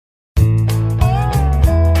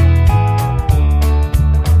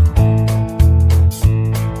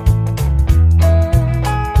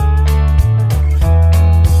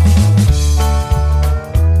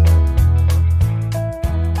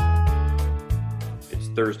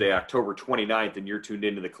Thursday, October 29th, and you're tuned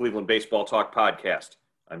into the Cleveland Baseball Talk podcast.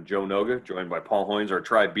 I'm Joe Noga, joined by Paul Hoynes, our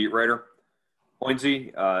Tribe beat writer.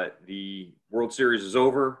 Hoynesy, the World Series is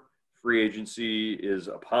over. Free agency is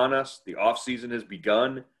upon us. The offseason has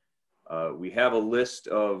begun. We have a list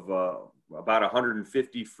of about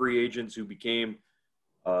 150 free agents who became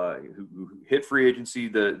who hit free agency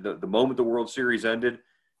the moment the World Series ended.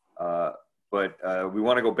 But we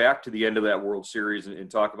want to go back to the end of that World Series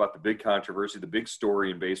and talk about the big controversy, the big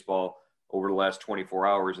story in baseball over the last 24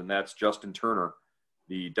 hours, and that's Justin Turner,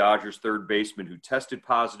 the Dodgers third baseman who tested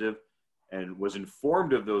positive and was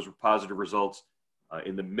informed of those positive results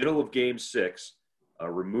in the middle of Game 6,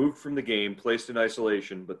 removed from the game, placed in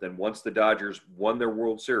isolation, but then once the Dodgers won their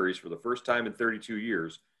World Series for the first time in 32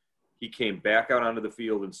 years, he came back out onto the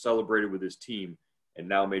field and celebrated with his team, and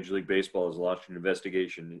now Major League Baseball has launched an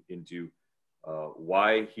investigation into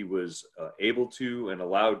why he was able to and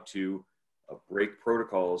allowed to break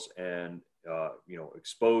protocols and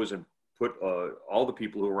expose and put all the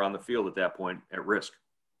people who were on the field at that point at risk.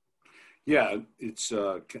 Yeah, it's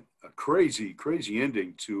a crazy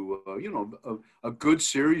ending to a good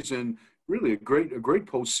series and really a great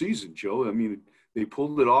postseason, Joe. I mean, they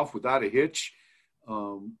pulled it off without a hitch.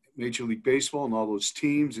 Major League Baseball and all those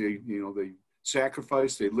teams, they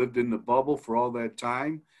sacrificed. They lived in the bubble for all that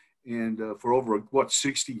time. And for over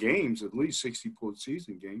 60 games, at least 60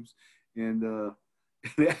 postseason games, and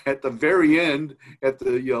at the very end, at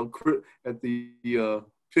the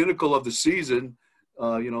pinnacle of the season,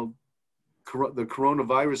 the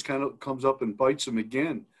coronavirus kind of comes up and bites them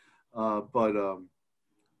again. I don't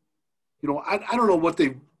know what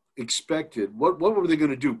they expected. What were they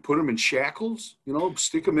going to do? Put him in shackles?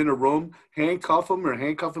 Stick him in a room, handcuff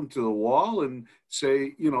him to the wall, and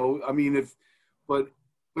say,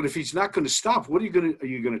 But if he's not going to stop, are you going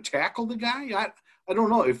to tackle the guy? I don't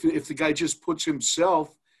know. If the guy just puts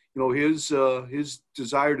himself, his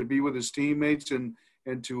desire to be with his teammates and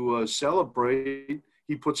to celebrate,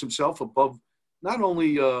 he puts himself above not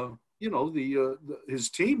only his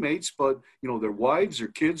teammates, but their wives, their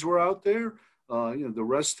kids were out there. The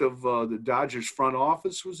rest of the Dodgers front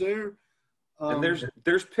office was there. And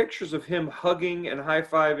there's pictures of him hugging and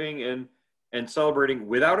high-fiving and celebrating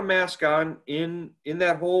without a mask on in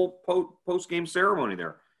that whole post-game ceremony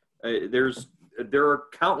there. There are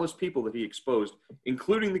countless people that he exposed,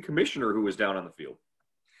 including the commissioner who was down on the field.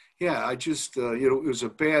 Yeah, I just, it was a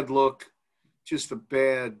bad look, just a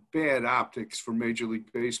bad optics for Major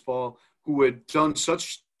League Baseball, who had done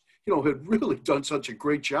had really done such a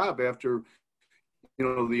great job after,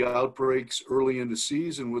 the outbreaks early in the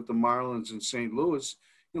season with the Marlins in St. Louis.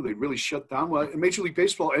 They really shut down Major League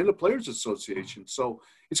Baseball and the Players Association. So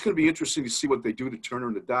it's going to be interesting to see what they do to Turner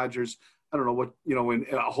and the Dodgers. I don't know what,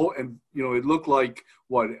 it looked like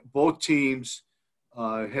both teams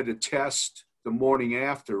had to test the morning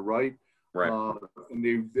after, right? Right. And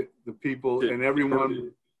the people and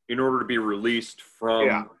everyone. In order to be released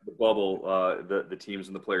from the bubble, the teams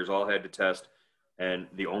and the players all had to test. And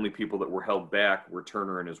the only people that were held back were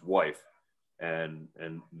Turner and his wife. And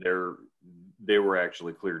they were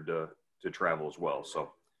actually cleared to travel as well.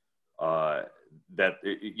 So I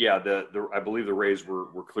believe the Rays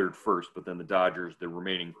were cleared first, but then the Dodgers, the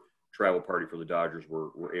remaining travel party for the Dodgers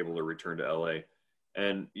were able to return to LA.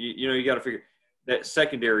 And you got to figure that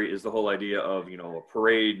secondary is the whole idea of a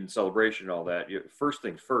parade and celebration and all that. First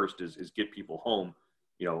things first is get people home,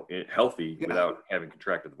 healthy without having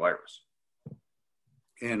contracted the virus.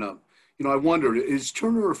 And I wondered, is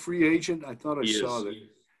Turner a free agent? I thought I saw that.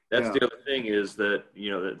 That's the other thing is that,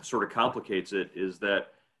 that sort of complicates it is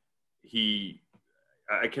that I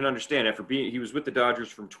can understand he was with the Dodgers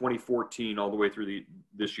from 2014 all the way through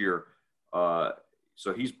this year.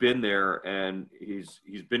 So he's been there and he's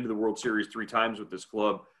been to the World Series 3 times with this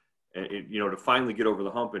club and to finally get over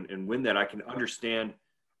the hump and win that, I can understand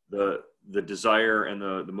the desire and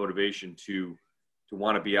the motivation to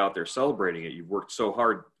want to be out there celebrating it. You've worked so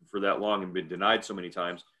hard for that long and been denied so many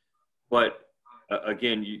times. But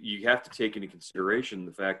again, you have to take into consideration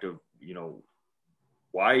the fact of,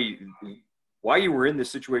 why you were in this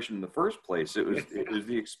situation in the first place. It was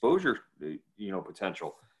the exposure,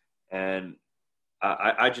 potential. And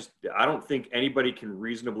I don't think anybody can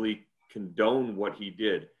reasonably condone what he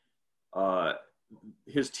did.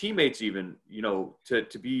 His teammates even,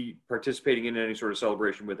 to be participating in any sort of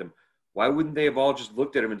celebration with him, why wouldn't they have all just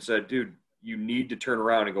looked at him and said, dude, you need to turn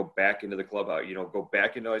around and go back into the clubhouse, go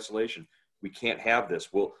back into isolation. We can't have this.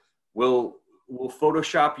 We'll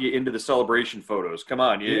Photoshop you into the celebration photos. Come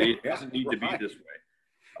on. It doesn't need to be this way.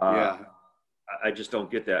 I just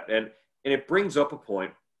don't get that. And it brings up a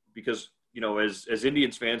point because as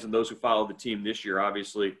Indians fans and those who follow the team this year,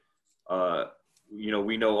 obviously,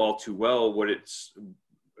 we know all too well what it's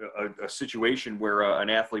a situation where an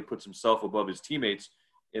athlete puts himself above his teammates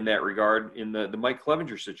in that regard in the Mike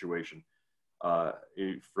Clevinger situation.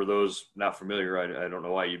 For those not familiar, I don't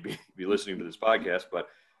know why you'd be listening to this podcast, but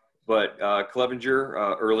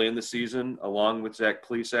Clevinger early in the season, along with Zach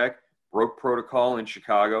Plesac, broke protocol in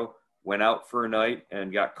Chicago, went out for a night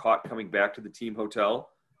and got caught coming back to the team hotel.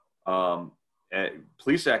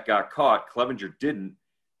 Plesac got caught, Clevinger didn't,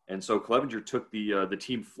 and so Clevinger took the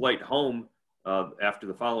team flight home after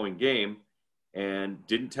the following game and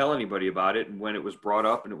didn't tell anybody about it. And when it was brought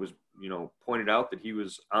up and it was pointed out that he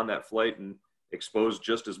was on that flight and exposed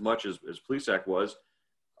just as much as Plesac was,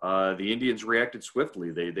 the Indians reacted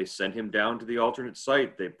swiftly. They sent him down to the alternate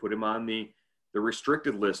site. They put him on the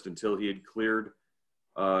restricted list until he had cleared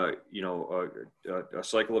a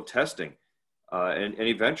cycle of testing. And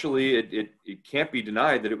eventually it can't be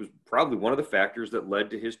denied that it was probably one of the factors that led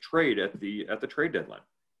to his trade at the trade deadline.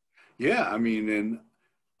 Yeah, I mean, and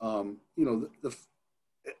I'm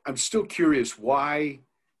still curious why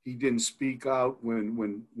he didn't speak out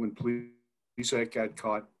when Plesac got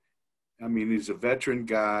caught. I mean, he's a veteran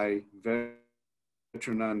guy,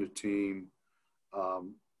 veteran on the team.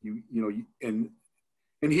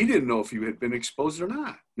 And he didn't know if he had been exposed or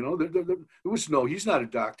not. There was he's not a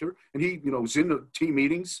doctor. And he, was in the team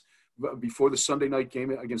meetings before the Sunday night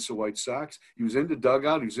game against the White Sox. He was in the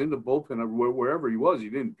dugout. He was in the bullpen or wherever he was. He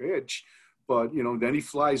didn't pitch. But, then he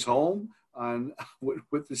flies home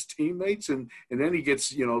with his teammates. And then he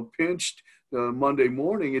gets, pinched Monday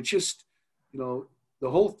morning. It's just, the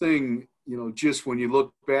whole thing, just when you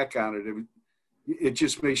look back on it, it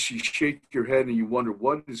just makes you shake your head and you wonder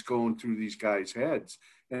what is going through these guys' heads.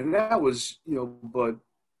 And that was, but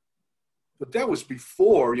that was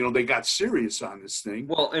before, they got serious on this thing.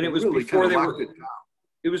 Well, and it was really before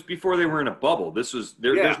it was before they were in a bubble. This was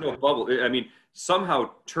there's no bubble. I mean,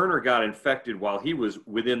 somehow Turner got infected while he was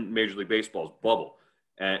within Major League Baseball's bubble.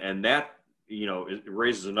 And that, it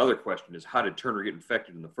raises another question, is how did Turner get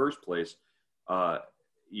infected in the first place?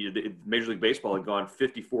 Major League Baseball had gone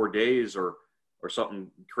 54 days or something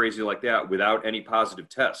crazy like that without any positive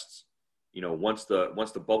tests. Once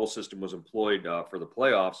the bubble system was employed for the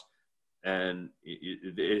playoffs, and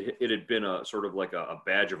it had been a sort of like a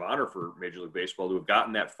badge of honor for Major League Baseball to have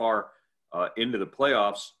gotten that far into the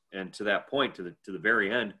playoffs and to that point, to the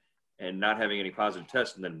very end, and not having any positive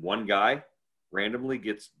tests, and then one guy randomly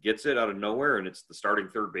gets it out of nowhere, and it's the starting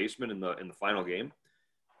third baseman in the final game.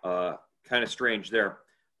 Kind of strange there.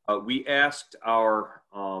 We asked our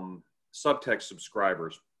subtext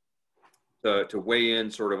subscribers to weigh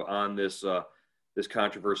in sort of on this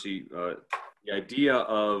controversy. The idea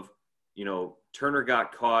of, Turner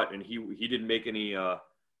got caught and he didn't make any,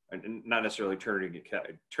 not necessarily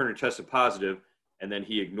Turner tested positive and then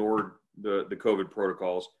he ignored the COVID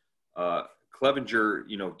protocols. Clevinger,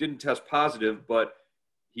 didn't test positive, but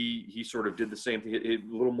he sort of did the same thing, a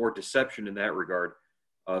little more deception in that regard.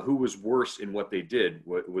 Who was worse in what they did?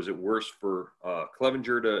 Was it worse for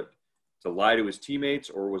Clevinger to lie to his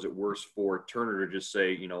teammates, or was it worse for Turner to just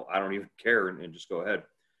say, I don't even care and just go ahead?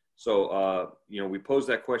 So, we posed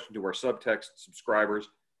that question to our subtext subscribers.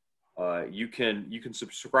 You can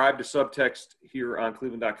subscribe to subtext here on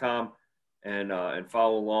Cleveland.com and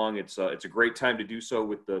follow along. It's a great time to do so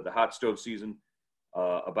with the hot stove season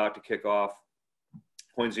about to kick off.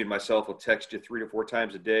 Hoynesy and myself will text you 3 to 4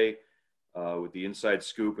 times a day with the inside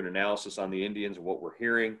scoop and analysis on the Indians and what we're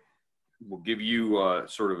hearing. We'll give you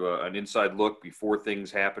sort of an inside look before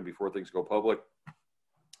things happen, before things go public.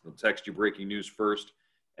 We'll text you breaking news first,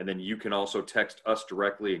 and then you can also text us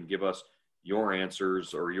directly and give us your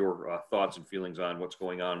answers or your thoughts and feelings on what's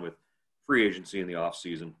going on with free agency in the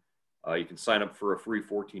offseason. You can sign up for a free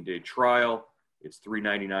 14-day trial. It's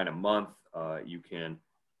 $3.99 a month. You can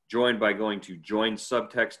join by going to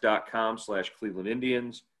joinsubtext.com/Cleveland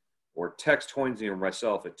Indians or text Hoynesy or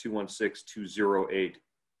myself at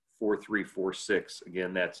 216-208-4346.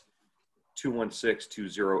 Again, that's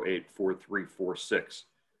 216-208-4346.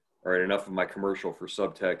 All right, enough of my commercial for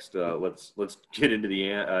subtext. Let's get into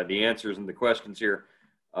the answers and the questions here.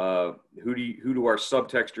 Who do our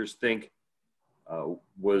subtexters think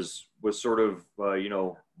was sort of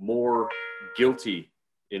more guilty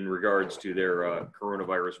in regards to their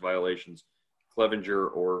coronavirus violations,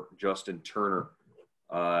 Clevinger or Justin Turner?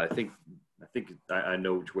 I think I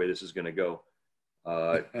know which way this is going to go.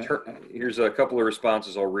 Here's a couple of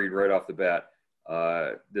responses I'll read right off the bat.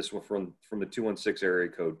 This one from the 216 area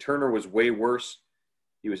code. Turner was way worse.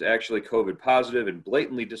 He was actually COVID positive and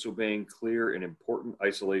blatantly disobeying clear and important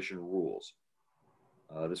isolation rules.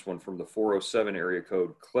 This one from the 407 area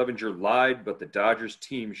code. Clevinger lied, but the Dodgers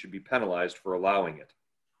team should be penalized for allowing it.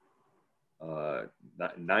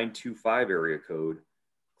 925 area code.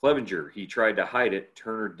 Clevinger, he tried to hide it.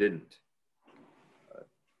 Turner didn't.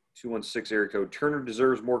 216 area code. Turner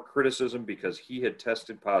deserves more criticism because he had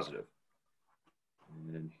tested positive.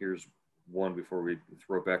 And here's one before we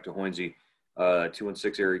throw it back to Hoynesy.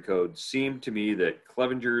 216 area code. Seemed to me that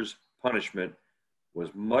Clevinger's punishment was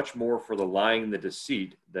much more for the lying and the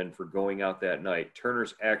deceit than for going out that night.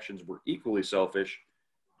 Turner's actions were equally selfish.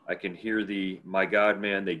 I can hear the, my God,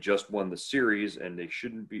 man, they just won the series and they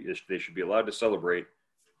should be allowed to celebrate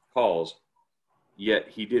calls. Yet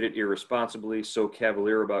he did it irresponsibly, so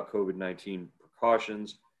cavalier about COVID-19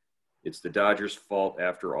 precautions. It's the Dodgers' fault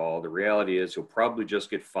after all. The reality is he'll probably just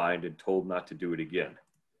get fined and told not to do it again.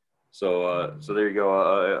 So there you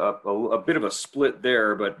go. A bit of a split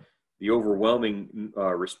there, but the overwhelming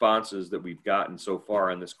responses that we've gotten so far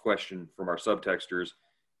on this question from our subtexters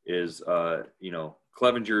is,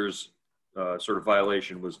 Clevinger's sort of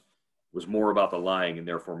violation was more about the lying and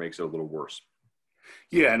therefore makes it a little worse.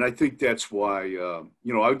 Yeah, and I think that's why,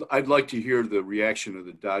 I'd like to hear the reaction of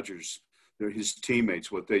the Dodgers, his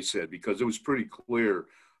teammates, what they said, because it was pretty clear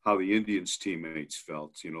how the Indians' teammates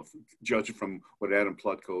felt, judging from what Adam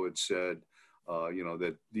Plutko had said.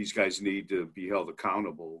 That these guys need to be held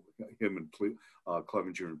accountable, him and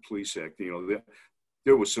Clevinger and Plesac.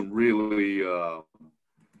 There was some really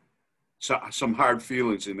some hard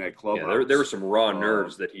feelings in that clubhouse. Yeah, there were some raw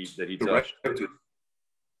nerves that he touched.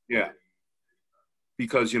 Yeah,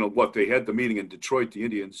 because they had the meeting in Detroit, the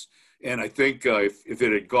Indians, and I think if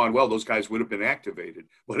it had gone well, those guys would have been activated,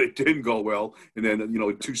 but it didn't go well. And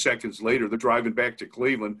then 2 seconds later, they're driving back to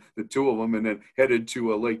Cleveland, the two of them, and then headed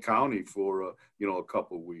to Lake County for a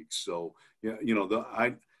couple of weeks. So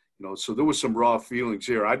so there was some raw feelings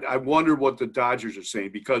here. I wonder what the Dodgers are saying,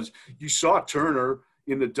 because you saw Turner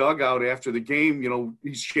in the dugout after the game.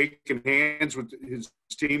 He's shaking hands with his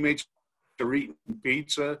teammates. They're eating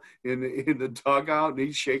pizza in the dugout, and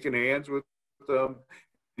he's shaking hands with them.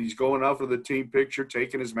 He's going out for the team picture,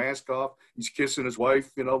 taking his mask off. He's kissing his wife.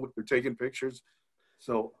 They're taking pictures.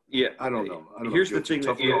 So yeah, I don't know. Here's the thing,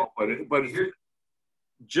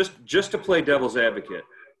 just to play devil's advocate,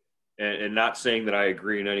 and not saying that I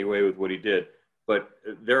agree in any way with what he did, but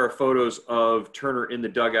there are photos of Turner in the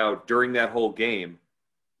dugout during that whole game,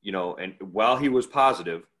 and while he was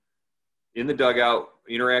positive, in the dugout,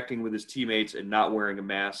 interacting with his teammates and not wearing a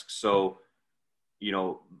mask. So,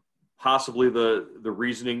 possibly the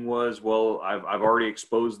reasoning was, well, I've already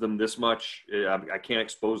exposed them this much. I can't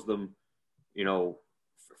expose them,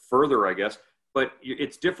 further, I guess. But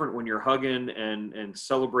it's different when you're hugging and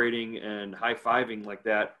celebrating and high-fiving like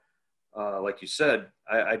that. Like you said,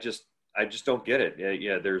 I just don't get it.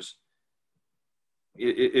 Yeah, there's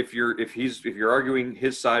if you're arguing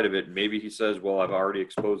his side of it, maybe he says, well, I've already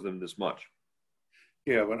exposed them this much.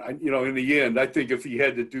 Yeah, but in the end, I think if he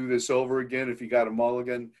had to do this over again, if he got a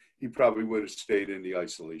mulligan, he probably would have stayed in the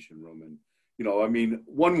isolation room. And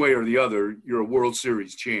one way or the other, you're a World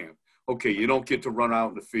Series champ. Okay, you don't get to run out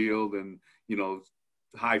in the field and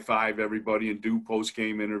high five everybody and do post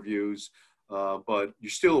game interviews, but you're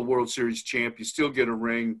still a World Series champ. You still get a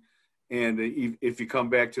ring, and if you come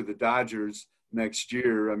back to the Dodgers next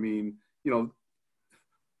year,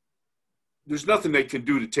 there's nothing they can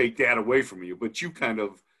do to take that away from you, but you kind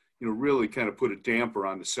of, really kind of put a damper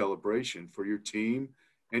on the celebration for your team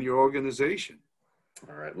and your organization.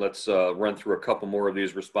 All right, let's run through a couple more of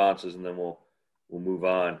these responses, and then we'll move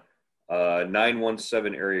on.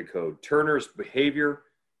 917 area code. Turner's behavior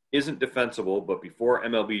isn't defensible, but before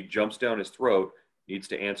MLB jumps down his throat, needs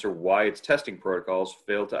to answer why its testing protocols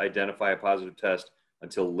failed to identify a positive test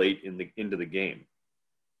until late into the game.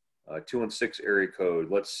 216 area code.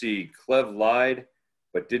 Let's see. Clev lied,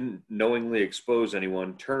 but didn't knowingly expose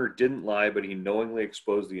anyone. Turner didn't lie, but he knowingly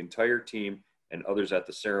exposed the entire team and others at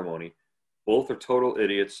the ceremony. Both are total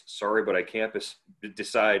idiots. Sorry, but I can't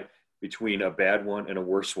decide between a bad one and a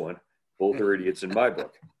worse one. Both are idiots in my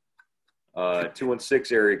book.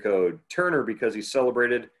 216 area code. Turner, because he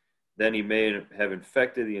celebrated, then he may have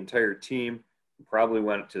infected the entire team. Probably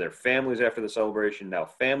went to their families after the celebration. Now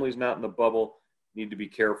families not in the bubble need to be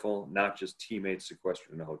careful, not just teammates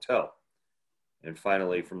sequestered in a hotel. And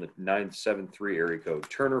finally, from the 973 area code,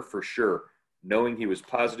 Turner for sure, knowing he was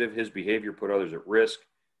positive, his behavior put others at risk.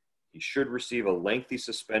 He should receive a lengthy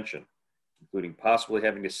suspension, including possibly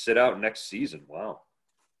having to sit out next season. Wow.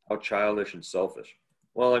 How childish and selfish.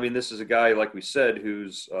 Well, this is a guy, like we said,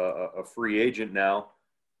 who's a free agent now.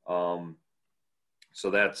 So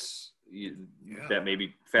that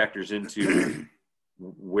maybe factors into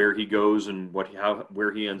where he goes and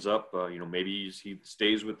where he ends up. Maybe he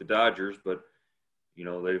stays with the Dodgers, but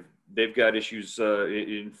they've got issues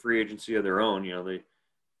in free agency of their own.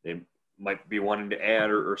 They might be wanting to add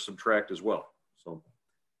or subtract as well. So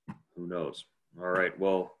who knows? All right.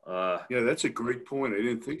 Well, yeah, that's a great point. I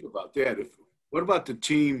didn't think about that. What about the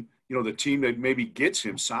team? The team that maybe gets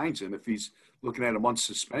him, signs him if he's looking at a month's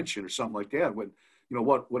suspension or something like that. When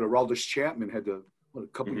what Aroldis Chapman had to a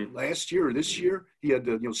couple last year or this year, he had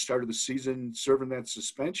to start of the season serving that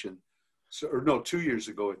suspension. So, or no, 2 years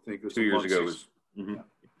ago I think it was 2 years ago.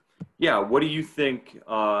 Yeah. What do you think?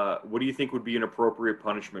 What do you think would be an appropriate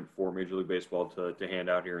punishment for Major League Baseball to hand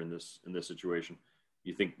out here in this situation?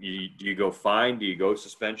 You think do you go fine? Do you go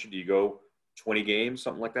suspension? Do you go 20 games,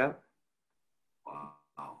 something like that? Wow.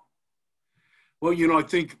 Well, I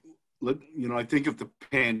think if the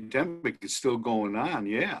pandemic is still going on,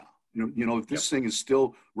 yeah, if this thing is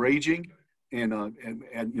still raging, and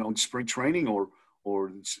in spring training or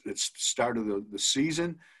it's start of the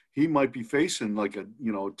season, he might be facing like a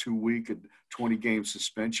 2-week 20-game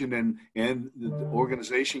suspension, and the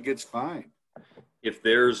organization gets fined. If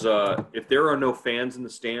there are no fans in the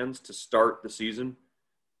stands to start the season,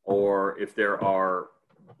 or if there are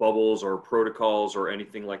bubbles or protocols or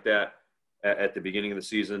anything like that at the beginning of the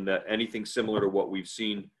season, that anything similar to what we've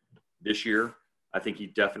seen this year, I think he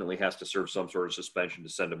definitely has to serve some sort of suspension to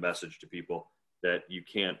send a message to people that you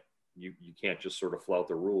can't just sort of flout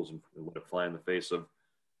the rules and let it fly in the face of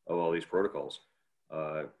all these protocols.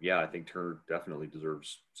 I think Turner definitely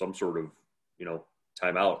deserves some sort of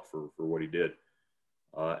timeout for what he did.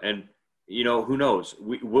 And who knows?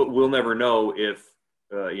 We'll never know if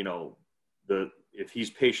if he's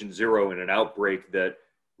patient zero in an outbreak that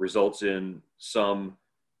results in some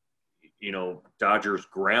Dodgers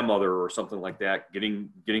grandmother or something like that getting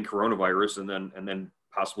coronavirus and then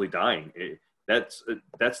possibly dying. That's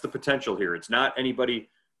the potential here. It's not anybody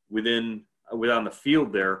within the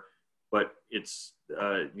field there, but it's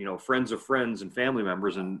friends of friends and family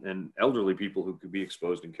members and elderly people who could be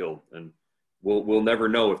exposed and killed. And we'll never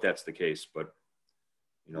know if that's the case. But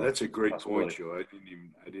that's a great point, Joe.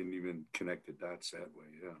 I didn't even connect the dots that way.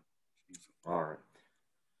 Yeah. Jesus.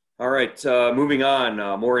 All right. Moving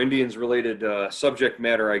on. More Indians-related subject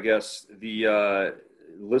matter, I guess. The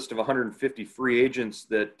list of 150 free agents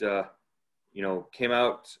that came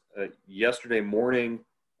out yesterday morning.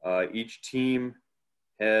 Each team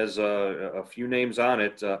has a few names on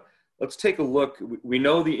it. Let's take a look. We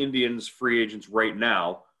know the Indians' free agents right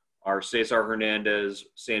now are Cesar Hernandez,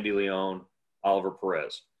 Sandy Leon, Oliver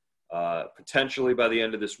Perez. Potentially by the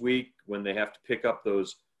end of this week, when they have to pick up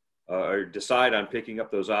those or decide on picking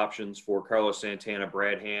up those options for Carlos Santana,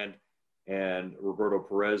 Brad Hand, and Roberto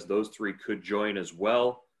Perez, those three could join as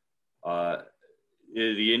well. The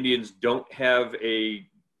Indians don't have a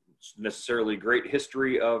necessarily great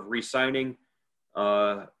history of re-signing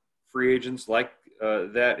free agents like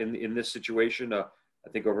that in this situation. I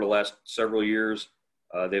think over the last several years,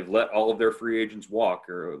 they've let all of their free agents walk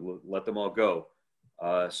or let them all go.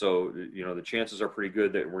 So the chances are pretty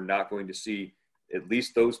good that we're not going to see at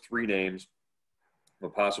least those three names,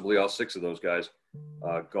 but possibly all six of those guys,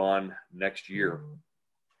 gone next year.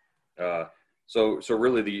 So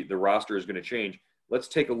really the roster is going to change. Let's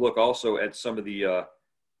take a look also at some of the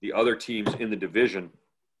other teams in the division.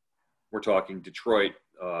 We're talking Detroit,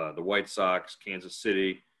 the White Sox, Kansas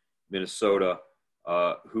City, Minnesota,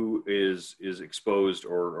 who is exposed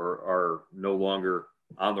or are no longer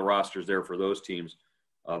on the rosters there for those teams.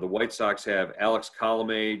 The White Sox have Alex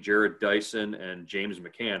Colomé, Jared Dyson, and James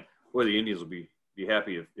McCann. Boy, the Indians will be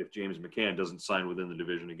happy if James McCann doesn't sign within the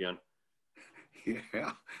division again.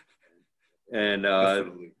 Yeah. And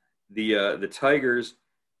the Tigers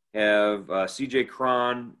have C.J.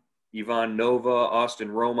 Cron, Ivan Nova, Austin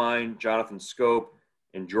Romine, Jonathan Scope,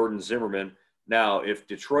 and Jordan Zimmerman. Now, if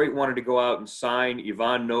Detroit wanted to go out and sign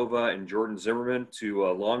Ivan Nova and Jordan Zimmerman to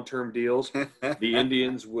long-term deals, the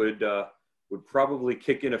Indians would probably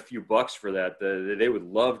kick in a few bucks for that. They would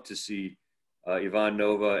love to see Ivan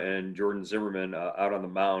Nova and Jordan Zimmerman out on the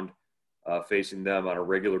mound facing them on a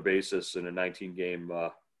regular basis in a 19-game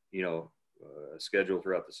schedule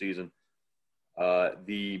throughout the season.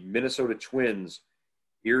 The Minnesota Twins,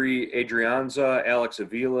 Iri Adrianza, Alex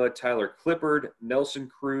Avila, Tyler Clippard, Nelson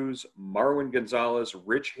Cruz, Marwin Gonzalez,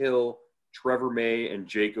 Rich Hill, Trevor May, and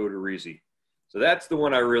Jake Odorizzi. So that's the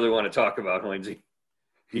one I really want to talk about, Hoynesy,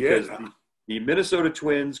 because the Minnesota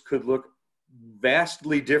Twins could look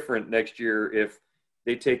vastly different next year if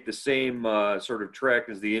they take the same sort of track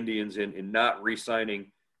as the Indians in not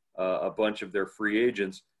re-signing a bunch of their free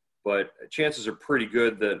agents. But chances are pretty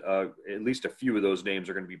good that at least a few of those names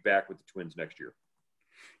are going to be back with the Twins next year.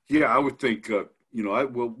 Yeah, I would think,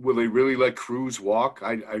 will they really let Cruz walk?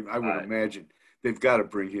 I would imagine they've got to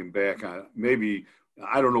bring him back. Maybe,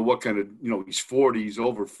 I don't know what kind of, he's 40, he's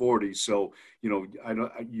over 40. So,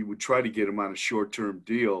 you would try to get him on a short-term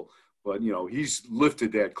deal. But, he's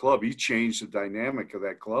lifted that club. He's changed the dynamic of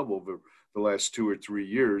that club over the last 2 or 3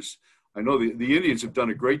 years. I know the Indians have done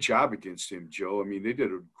a great job against him, Joe. I mean, they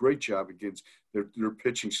did a great job against their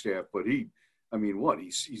pitching staff. But he's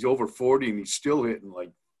over 40 and he's still hitting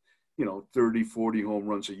like, 30, 40 home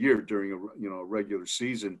runs a year during a regular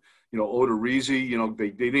season. Odorizzi, they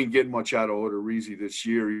didn't get much out of Odorizzi this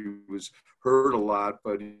year. He was hurt a lot,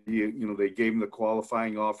 but they gave him the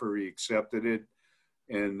qualifying offer. He accepted it.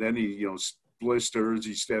 And then he, blisters,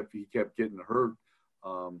 he kept getting hurt.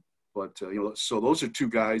 So those are two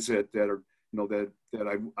guys that are,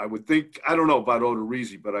 that I would think, I don't know about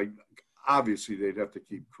Odorizzi, but obviously they'd have to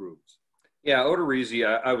keep Cruz. Yeah, Odorizzi,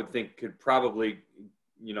 I would think could probably,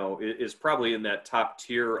 is probably in that top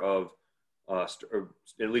tier of, or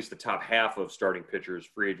at least the top half of starting pitchers,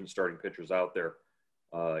 free agent starting pitchers out there.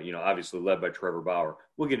 Obviously led by Trevor Bauer.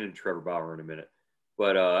 We'll get into Trevor Bauer in a minute.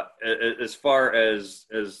 But as far as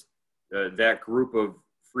that group of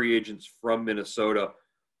free agents from Minnesota,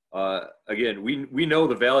 again, we know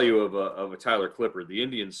the value of a Tyler Clippard. The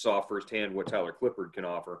Indians saw firsthand what Tyler Clippard can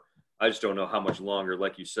offer. I just don't know how much longer,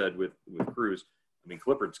 like you said, with Cruz. I mean,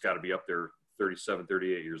 Clippard's got to be up there 37,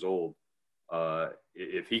 38 years old.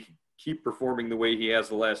 If he can keep performing the way he has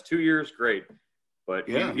the last 2 years, great. But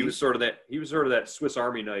yeah, he was sort of that Swiss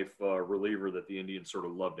Army knife reliever that the Indians sort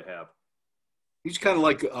of love to have. He's kind of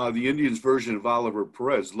like the Indians' version of Oliver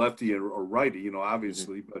Perez, lefty or righty,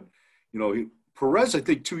 obviously. Mm-hmm. But, Perez, I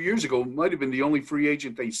think 2 years ago, might have been the only free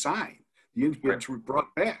agent they signed. The Indians were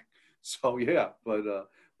brought back. So, yeah.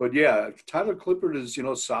 But yeah, Tyler Clippard is,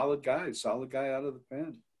 solid guy out of the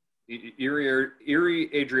pen. Erie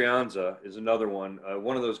Adrianza is another one.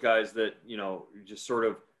 One of those guys that, just sort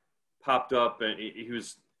of popped up, and he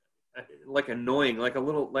was like annoying, like a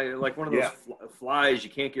little, like one of those flies you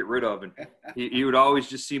can't get rid of. And he would always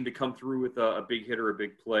just seem to come through with a big hit or a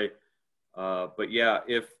big play. But yeah,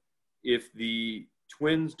 if the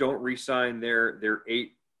Twins don't re-sign their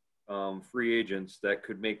 8 free agents, that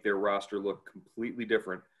could make their roster look completely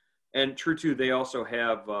different. And true too, they also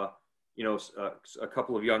have, a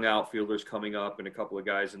couple of young outfielders coming up and a couple of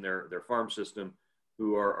guys in their farm system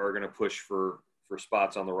who are going to push for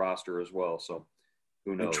spots on the roster as well. So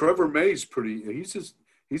who knows? And Trevor May's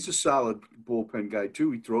he's a solid bullpen guy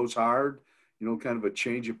too. He throws hard, kind of a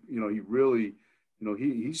change of, he really,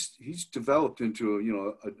 he's developed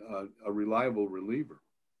into, a reliable reliever.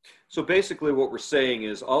 So basically what we're saying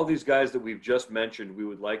is all these guys that we've just mentioned, we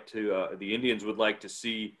would like to, the Indians would like to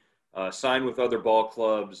see sign with other ball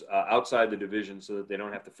clubs outside the division so that they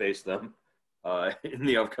don't have to face them in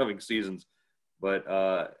the upcoming seasons. But,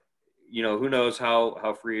 who knows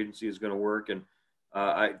how free agency is going to work. And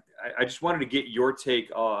I just wanted to get your take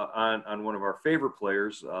on one of our favorite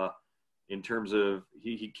players in terms of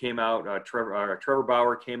he came out, Trevor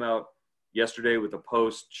Bauer came out yesterday with a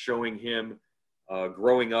post showing him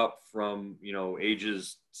growing up from,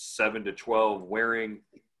 ages 7 to 12, wearing,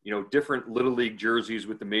 different Little League jerseys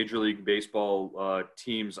with the Major League Baseball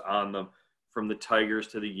teams on them, from the Tigers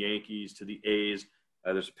to the Yankees to the A's.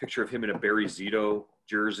 There's a picture of him in a Barry Zito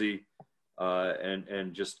jersey,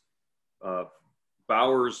 and just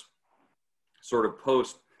Bauer's sort of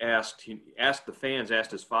post asked the fans,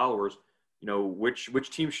 asked his followers, which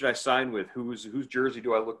team should I sign with? Whose jersey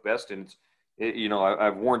do I look best in?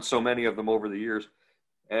 I've worn so many of them over the years,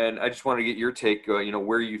 and I just wanted to get your take,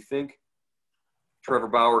 where you think Trevor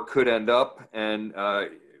Bauer could end up, and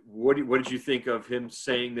what did you think of him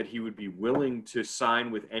saying that he would be willing to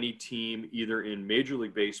sign with any team, either in Major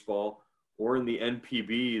League Baseball or in the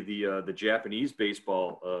NPB, the Japanese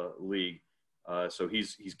baseball league? So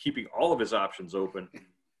he's keeping all of his options open.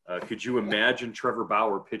 Could you imagine Trevor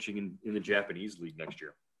Bauer pitching in the Japanese league next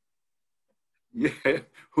year? Yeah.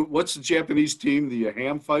 What's the Japanese team? The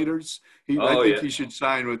Ham Fighters? I think he should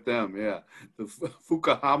sign with them. Yeah. The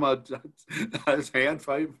Fukuhama Hand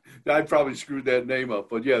Fight. I probably screwed that name up,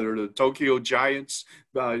 but yeah, they're the Tokyo Giants.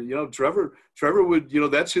 Trevor would,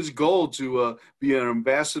 that's his goal, to be an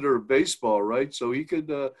ambassador of baseball, right? So he could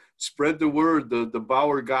spread the word, the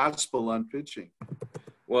Bauer gospel on pitching.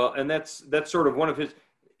 Well, and that's sort of one of his,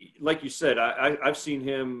 like you said, I've seen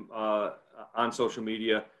him on social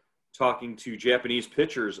media talking to Japanese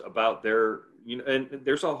pitchers about their, and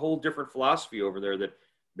there's a whole different philosophy over there that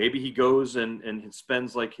maybe he goes and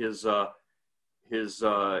spends like his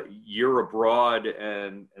year abroad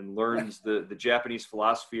and learns the Japanese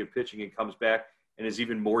philosophy of pitching and comes back and is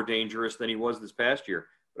even more dangerous than he was this past year.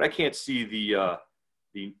 but I can't see the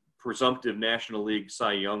presumptive National League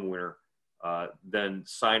Cy Young winner then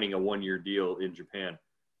signing a 1-year deal in Japan.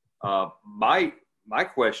 My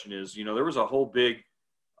question is, there was a whole big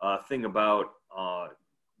thing about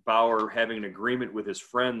Bauer having an agreement with his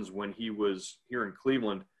friends when he was here in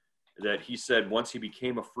Cleveland that he said once he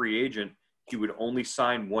became a free agent, he would only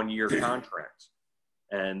sign 1-year contracts,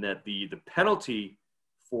 and that the penalty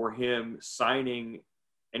for him signing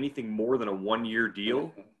anything more than a 1-year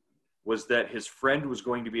deal was that his friend was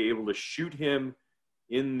going to be able to shoot him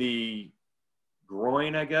in the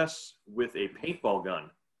groin, I guess, with a paintball gun.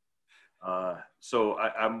 So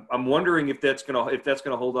I'm wondering if that's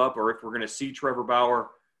gonna hold up, or if we're gonna see Trevor Bauer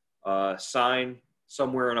sign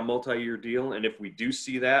somewhere in a multi-year deal. And if we do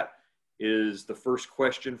see that, is the first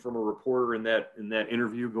question from a reporter in that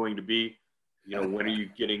interview going to be, when are you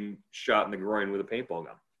getting shot in the groin with a paintball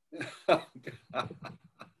gun?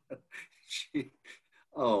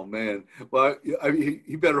 Oh man! Well, I mean,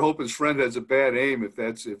 he better hope his friend has a bad aim if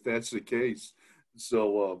that's the case.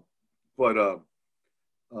 So,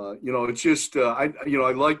 it's just I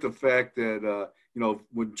like the fact that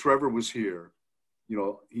when Trevor was here,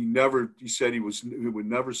 he said he would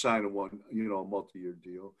never sign a multi-year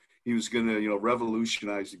deal. He was going to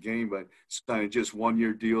revolutionize the game by signing just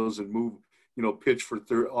 1-year deals and move pitch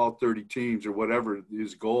for all 30 teams or whatever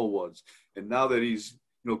his goal was. And now that he's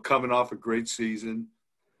coming off a great season,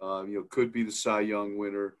 could be the Cy Young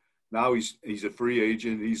winner. Now he's a free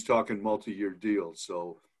agent. He's talking multi-year deals.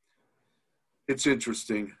 So it's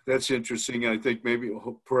interesting. That's interesting. I think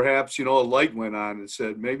perhaps a light went on and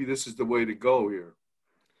said, maybe this is the way to go here.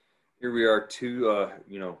 Here we are,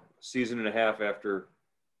 season and a half after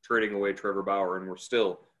trading away Trevor Bauer, and we're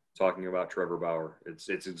still talking about Trevor Bauer. It's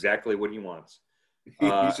exactly what he wants.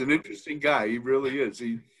 He's an interesting guy. He really is.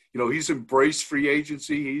 He's embraced free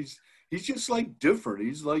agency. He's just like different.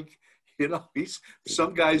 He's like,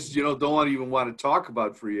 some guys, don't even want to talk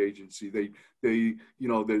about free agency.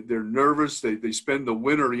 They're nervous. They spend the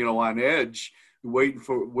winter, on edge, waiting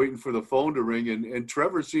for the phone to ring. And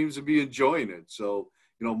Trevor seems to be enjoying it. So,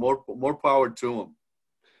 more power to him.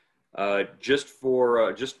 Just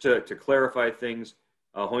to clarify things,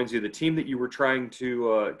 Hoinsey, the team that you were trying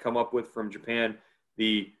to come up with from Japan,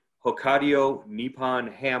 the Hokkaido Nippon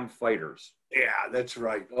Ham Fighters. Yeah, that's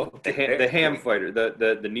right. The ham fighter,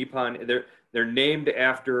 the Nippon. They're named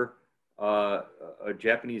after a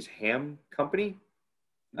Japanese ham company.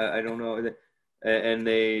 I don't know, and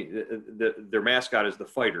their mascot is the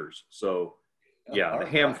Fighters. So yeah, the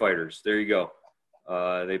Ham Fighters. There you go.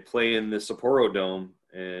 They play in the Sapporo Dome,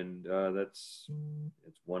 and it's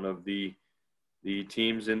one of the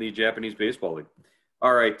teams in the Japanese Baseball League.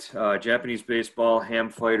 All right, Japanese baseball, Ham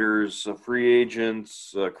Fighters, free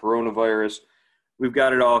agents, coronavirus. We've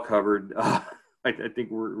got it all covered. I think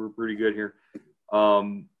we're pretty good here.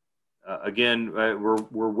 Again,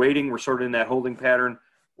 we're waiting. We're sort of in that holding pattern,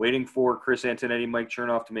 waiting for Chris Antonetti, Mike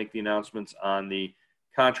Chernoff to make the announcements on the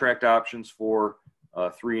contract options for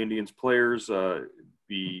 3 Indians players.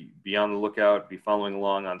 Be on the lookout. Be following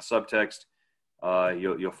along on Subtext.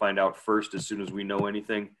 You'll find out first as soon as we know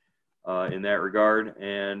anything in that regard.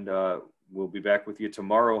 And we'll be back with you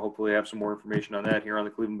tomorrow. Hopefully have some more information on that here on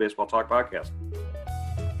the Cleveland Baseball Talk podcast.